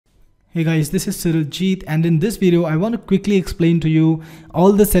Hey guys, this is Jeet, and in this video I want to quickly explain to you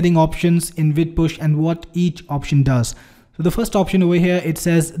all the setting options in Vidpush and what each option does. So the first option over here, it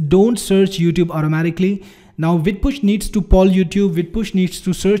says don't search YouTube automatically. Now Vidpush needs to poll YouTube. Vidpush needs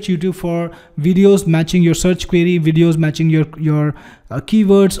to search YouTube for videos matching your search query, videos matching your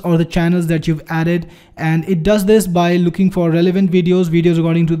keywords or the channels that you've added, and it does this by looking for relevant videos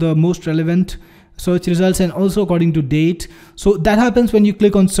according to the most relevant search results and also according to date. So that happens when you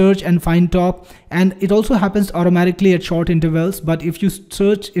click on search and find top, and it also happens automatically at short intervals. But if you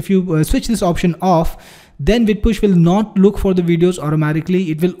switch this option off, then Vidpush will not look for the videos automatically.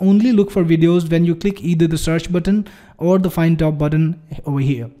 It will only look for videos when you click either the search button or the find top button over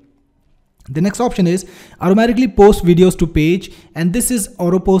here. The next option is automatically post videos to page, and this is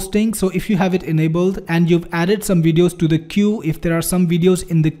auto posting. So if you have it enabled and you've added some videos to the queue, if there are some videos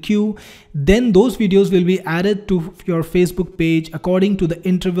in the queue, then those videos will be added to your Facebook page according to the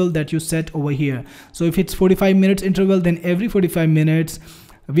interval that you set over here. So if it's 45 minutes interval, then every 45 minutes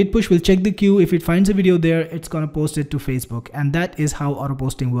Vidpush will check the queue. If it finds a video there, it's gonna post it to Facebook, and that is how auto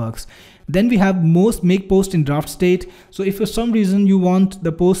posting works. Then we have make post in draft state. So if for some reason you want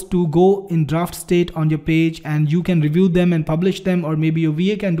the post to go in draft state on your page and you can review them and publish them, or maybe your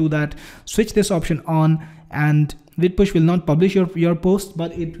VA can do that, switch this option on, and Vidpush will not publish your post,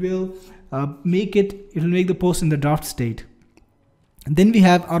 but it will make the post in the draft state. Then we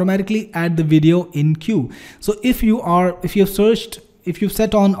have automatically add the video in queue. So if you've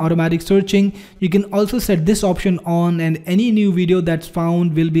set on automatic searching, you can also set this option on, and any new video that's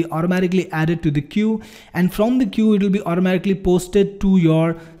found will be automatically added to the queue, and from the queue it will be automatically posted to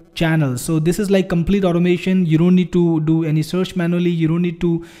your channel. So this is like complete automation. You don't need to do any search manually, you don't need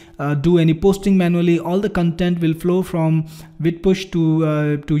to do any posting manually. All the content will flow from Vidpush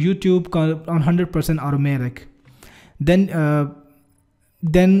to YouTube on 100% automatic.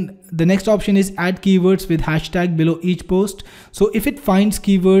 Then the next option is add keywords with hashtag below each post. So if it finds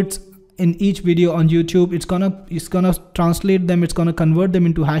keywords in each video on YouTube, it's gonna translate them, it's gonna convert them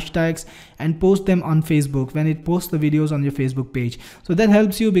into hashtags and post them on Facebook when it posts the videos on your Facebook page. So that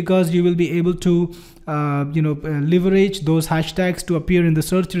helps you because you will be able to leverage those hashtags to appear in the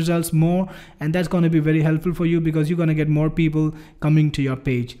search results more, and that's going to be very helpful for you because you're going to get more people coming to your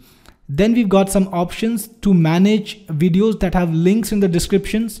page. Then we've got some options to manage videos that have links in the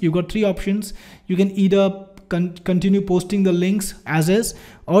descriptions. You've got three options. You can either continue posting the links as is,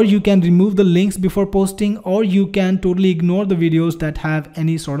 or you can remove the links before posting, or you can totally ignore the videos that have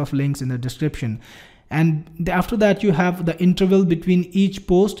any sort of links in the description. And after that, you have the interval between each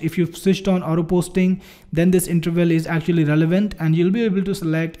post. If you've switched on auto posting, then this interval is actually relevant, and you'll be able to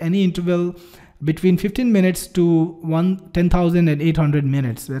select any interval between 15 minutes to 10,800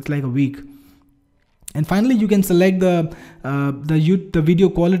 minutes. That's like a week. And finally, you can select the video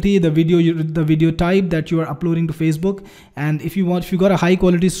quality, the video type that you are uploading to Facebook. And if you got a high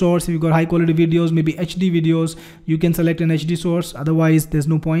quality source, if you got high quality videos, maybe HD videos, you can select an HD source. Otherwise, there's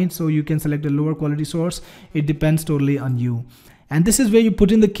no point. So you can select a lower quality source. It depends totally on you. And this is where you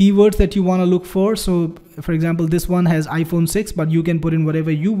put in the keywords that you want to look for. So for example, this one has iPhone 6, but you can put in whatever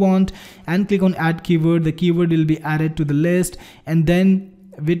you want and click on add keyword. The keyword will be added to the list, and then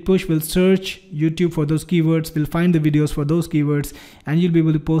Vidpush will search YouTube for those keywords, will find the videos for those keywords, and you'll be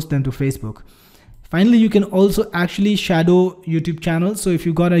able to post them to Facebook. Finally, you can also actually shadow YouTube channels. So if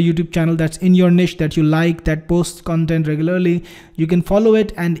you've got a YouTube channel that's in your niche that you like, that posts content regularly, you can follow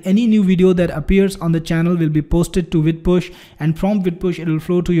it, and any new video that appears on the channel will be posted to Vidpush, and from Vidpush it will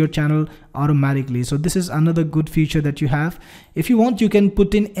flow to your channel automatically. So this is another good feature that you have. If you want, you can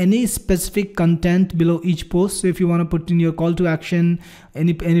put in any specific content below each post. So if you want to put in your call to action,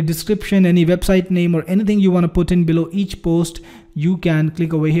 any description, any website name, or anything you want to put in below each post, you can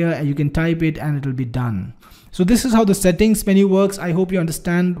click over here and you can type it and it will be done. So this is how the settings menu works. I hope you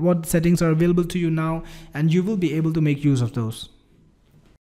understand what settings are available to you now, and you will be able to make use of those.